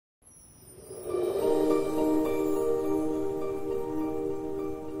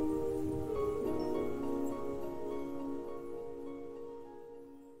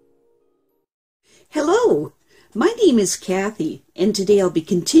My name is Kathy, and today I'll be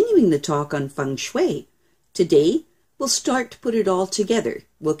continuing the talk on Feng Shui. Today, we'll start to put it all together.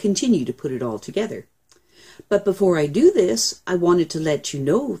 We'll continue to put it all together. But before I do this, I wanted to let you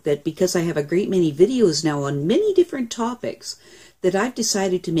know that because I have a great many videos now on many different topics, that I've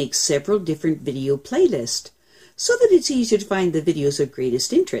decided to make several different video playlists so that it's easier to find the videos of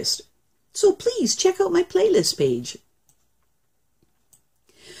greatest interest. So please check out my playlist page.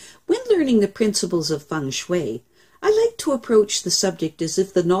 When learning the principles of Feng Shui, I like to approach the subject as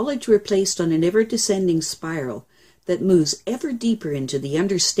if the knowledge were placed on an ever-descending spiral that moves ever deeper into the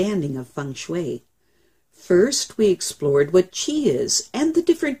understanding of Feng Shui. First, we explored what Qi is and the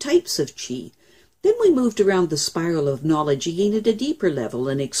different types of Qi. Then we moved around the spiral of knowledge again at a deeper level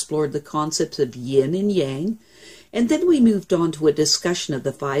and explored the concepts of yin and yang. And then we moved on to a discussion of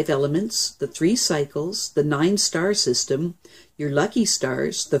the 5 elements, the 3 cycles, the 9-star system, your lucky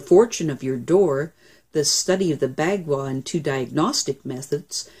stars, the fortune of your door, the study of the Bagua and 2 diagnostic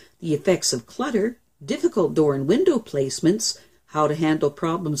methods, the effects of clutter, difficult door and window placements, how to handle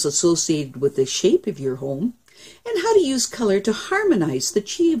problems associated with the shape of your home, and how to use color to harmonize the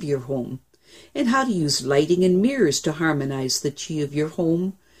Qi of your home, and how to use lighting and mirrors to harmonize the Qi of your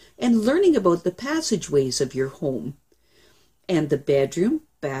home, and learning about the passageways of your home, and the bedroom,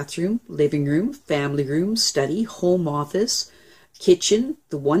 bathroom, living room, family room, study, home office, kitchen,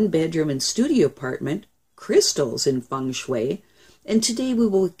 the 1-bedroom and studio apartment, crystals in Feng Shui, and today we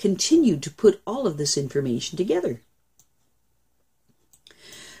will continue to put all of this information together.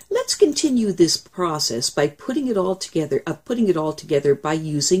 Let's continue this process by putting it all together by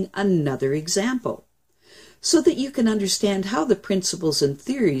using another example, so that you can understand how the principles and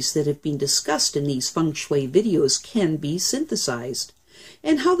theories that have been discussed in these Feng Shui videos can be synthesized,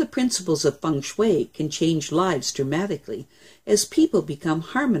 and how the principles of Feng Shui can change lives dramatically as people become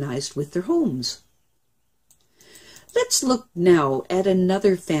harmonized with their homes. Let's look now at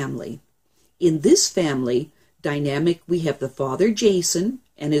another family. In this family dynamic, we have the father Jason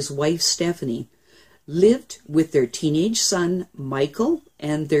and his wife Stephanie, lived with their teenage son Michael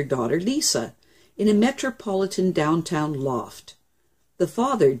and their daughter Lisa in a metropolitan downtown loft. The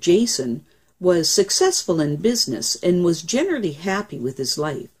father, Jason, was successful in business and was generally happy with his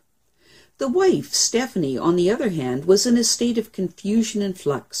life. The wife, Stephanie, on the other hand, was in a state of confusion and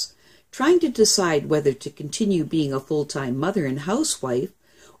flux, trying to decide whether to continue being a full-time mother and housewife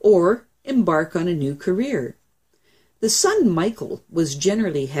or embark on a new career. The son, Michael, was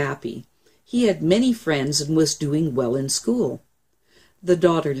generally happy. He had many friends and was doing well in school. The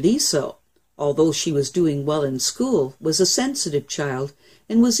daughter, Lisa, although she was doing well in school, was a sensitive child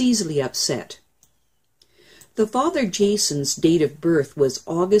and was easily upset. The father, Jason's date of birth was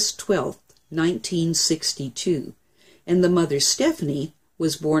August 12, 1962, and the mother, Stephanie,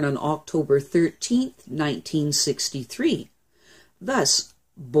 was born on October 13, 1963. Thus,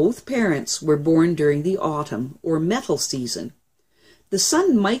 both parents were born during the autumn or metal season. The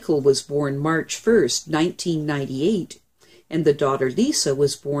son, Michael, was born March 1, 1998, and the daughter Lisa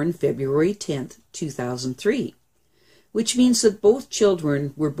was born February 10, 2003, which means that both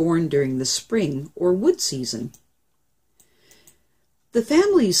children were born during the spring or wood season. The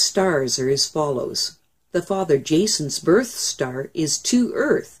family's stars are as follows. The father Jason's birth star is 2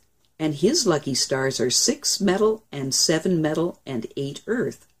 earth, and his lucky stars are 6 metal and 7 metal and 8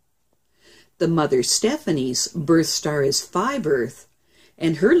 earth. The mother Stephanie's birth star is 5 earth,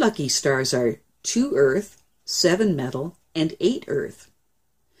 and her lucky stars are 2 earth, 7 metal, and 8 earth.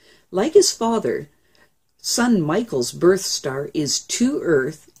 Like his father, son Michael's birth star is 2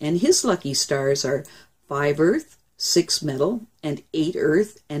 earth, and his lucky stars are 5 earth, 6 metal, and 8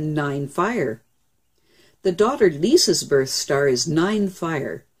 earth, and 9 fire. The daughter Lisa's birth star is 9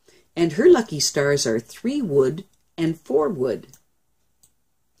 fire, and her lucky stars are 3 wood and 4 wood.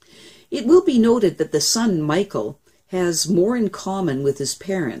 It will be noted that the son Michael has more in common with his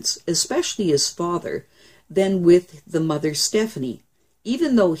parents, especially his father, than with the mother Stephanie,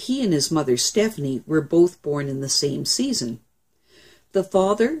 even though he and his mother Stephanie were both born in the same season. The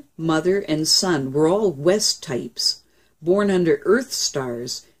father, mother, and son were all West types, born under Earth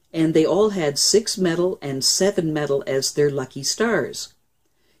stars, and they all had 6 metal and 7 metal as their lucky stars.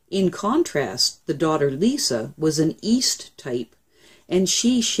 In contrast, the daughter Lisa was an East type, and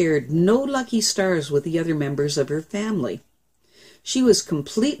she shared no lucky stars with the other members of her family. She was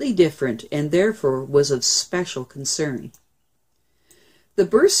completely different and therefore was of special concern. The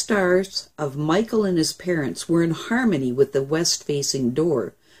birth stars of Michael and his parents were in harmony with the west-facing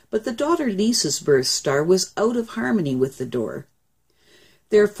door, but the daughter Lisa's birth star was out of harmony with the door.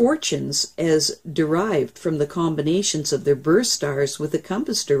 Their fortunes, as derived from the combinations of their birth stars with the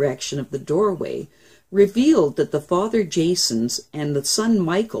compass direction of the doorway, revealed that the father Jason's and the son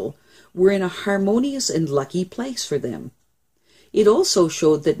Michael were in a harmonious and lucky place for them. It also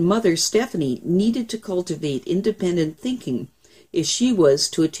showed that Mother Stephanie needed to cultivate independent thinking if she was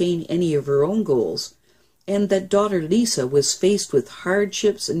to attain any of her own goals, and that daughter Lisa was faced with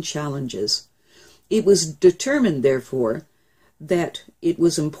hardships and challenges. It was determined, therefore, that it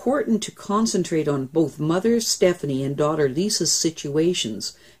was important to concentrate on both Mother Stephanie and daughter Lisa's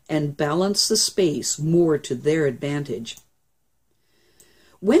situations and balance the space more to their advantage.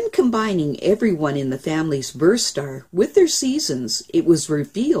 When combining everyone in the family's birth star with their seasons, it was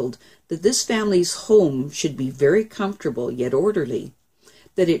revealed that this family's home should be very comfortable yet orderly,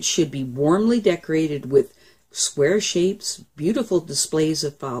 that it should be warmly decorated with square shapes, beautiful displays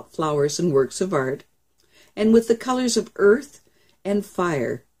of flowers and works of art, and with the colors of earth and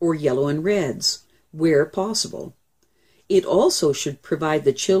fire, or yellow and reds, where possible. It also should provide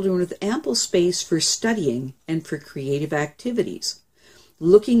the children with ample space for studying and for creative activities,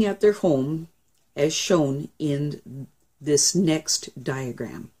 looking at their home as shown in this next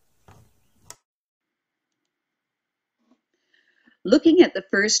diagram. Looking at the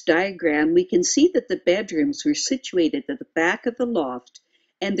first diagram, we can see that the bedrooms were situated at the back of the loft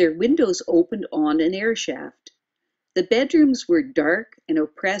and their windows opened on an air shaft. The bedrooms were dark and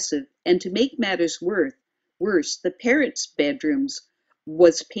oppressive, and to make matters worse, the parents' bedrooms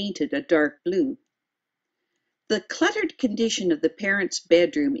was painted a dark blue. The cluttered condition of the parents'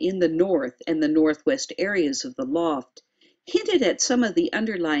 bedroom in the north and the northwest areas of the loft hinted at some of the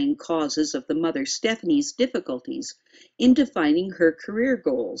underlying causes of the Mother Stephanie's difficulties in defining her career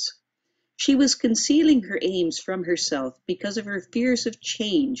goals. She was concealing her aims from herself because of her fears of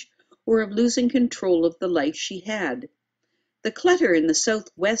change or of losing control of the life she had. The clutter in the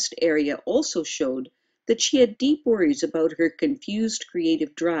southwest area also showed that she had deep worries about her confused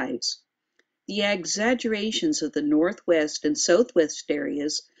creative drives. The exaggerations of the northwest and southwest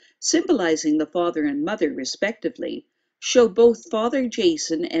areas, symbolizing the father and mother respectively, show both Father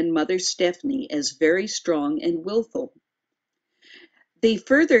Jason and Mother Stephanie as very strong and willful. They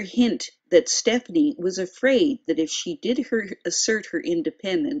further hint that Stephanie was afraid that if she did assert her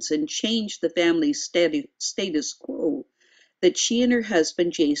independence and change the family's status quo, that she and her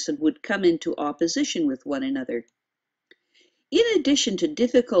husband Jason would come into opposition with one another. In addition to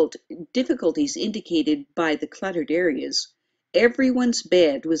difficulties indicated by the cluttered areas, everyone's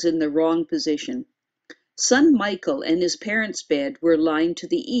bed was in the wrong position. Son Michael and his parents' bed were lying to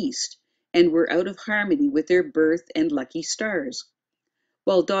the east and were out of harmony with their birth and lucky stars,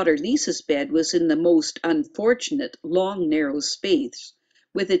 while daughter Lisa's bed was in the most unfortunate long narrow space,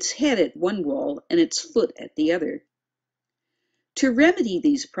 with its head at one wall and its foot at the other. To remedy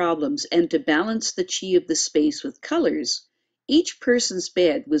these problems and to balance the chi of the space with colors, each person's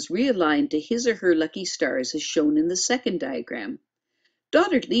bed was realigned to his or her lucky stars as shown in the second diagram.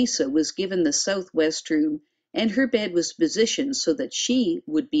 Daughter Lisa was given the southwest room, and her bed was positioned so that she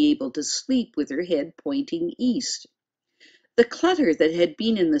would be able to sleep with her head pointing east. The clutter that had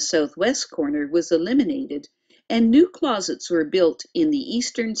been in the southwest corner was eliminated, and new closets were built in the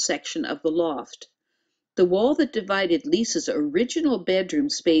eastern section of the loft. The wall that divided Lisa's original bedroom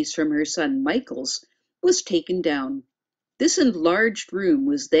space from her son Michael's was taken down. This enlarged room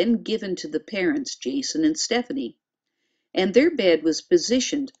was then given to the parents, Jason and Stephanie, and their bed was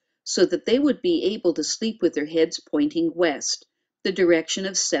positioned so that they would be able to sleep with their heads pointing west, the direction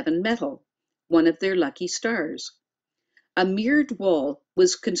of 7 Metal, one of their lucky stars. A mirrored wall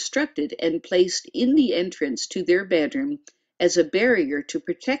was constructed and placed in the entrance to their bedroom as a barrier to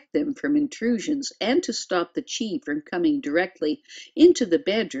protect them from intrusions and to stop the chi from coming directly into the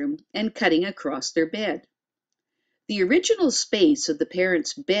bedroom and cutting across their bed. The original space of the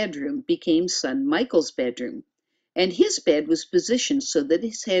parents' bedroom became son Michael's bedroom, and his bed was positioned so that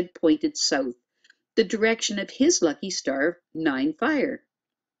his head pointed south, the direction of his lucky star, 9 Fire.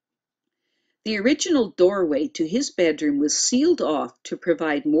 The original doorway to his bedroom was sealed off to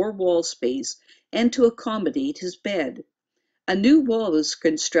provide more wall space and to accommodate his bed. A new wall was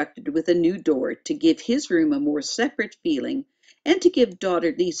constructed with a new door to give his room a more separate feeling and to give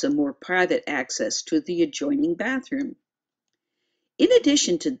daughter Lisa more private access to the adjoining bathroom. In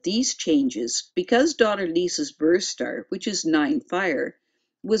addition to these changes, because daughter Lisa's birth star, which is 9 Fire,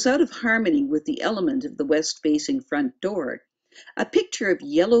 was out of harmony with the element of the west-facing front door, a picture of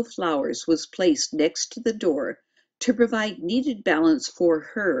yellow flowers was placed next to the door to provide needed balance for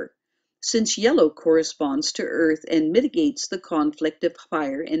her, since yellow corresponds to earth and mitigates the conflict of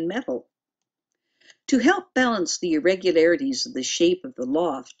fire and metal. To help balance the irregularities of the shape of the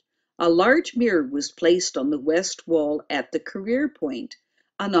loft, a large mirror was placed on the west wall at the career point,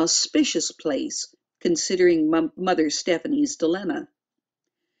 an auspicious place, considering Mother Stephanie's dilemma.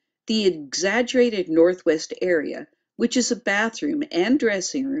 The exaggerated northwest area, which is a bathroom and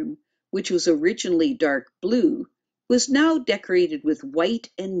dressing room, which was originally dark blue, was now decorated with white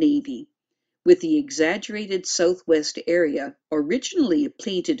and navy, with the exaggerated southwest area, originally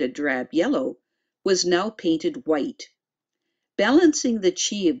painted a drab yellow, was now painted white. Balancing the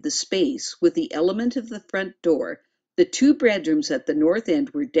chi of the space with the element of the front door, the two bedrooms at the north end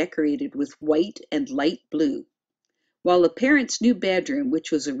were decorated with white and light blue, while the parents' new bedroom,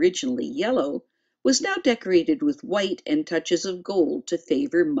 which was originally yellow, was now decorated with white and touches of gold to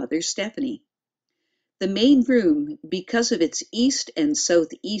favor Mother Stephanie. The main room, because of its east and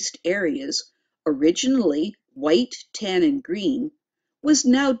southeast areas, originally white, tan, and green, was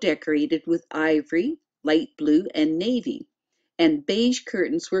now decorated with ivory, light blue, and navy, and beige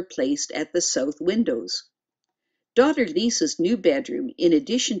curtains were placed at the south windows. Daughter Lisa's new bedroom, in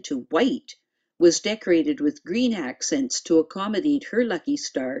addition to white, was decorated with green accents to accommodate her lucky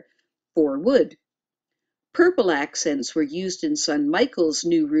star, 4 wood. Purple accents were used in son Michael's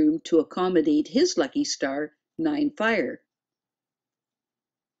new room to accommodate his lucky star, 9 fire.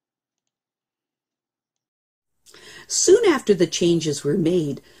 Soon after the changes were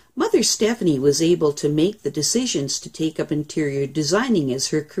made, Mother Stephanie was able to make the decisions to take up interior designing as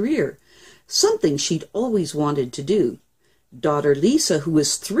her career, something she'd always wanted to do. Daughter Lisa, who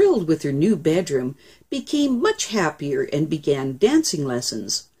was thrilled with her new bedroom, became much happier and began dancing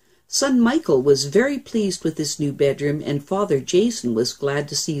lessons. Son Michael was very pleased with his new bedroom, and Father Jason was glad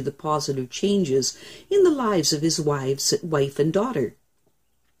to see the positive changes in the lives of his wife and daughter.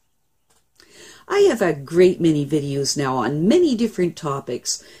 I have a great many videos now on many different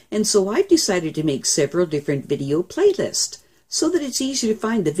topics, and so I've decided to make several different video playlists so that it's easy to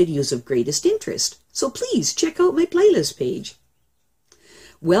find the videos of greatest interest. So please check out my playlist page.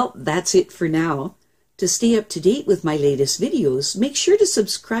 Well, that's it for now. To stay up to date with my latest videos, make sure to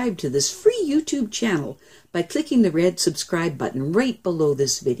subscribe to this free YouTube channel by clicking the red subscribe button right below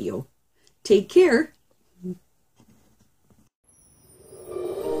this video. Take care.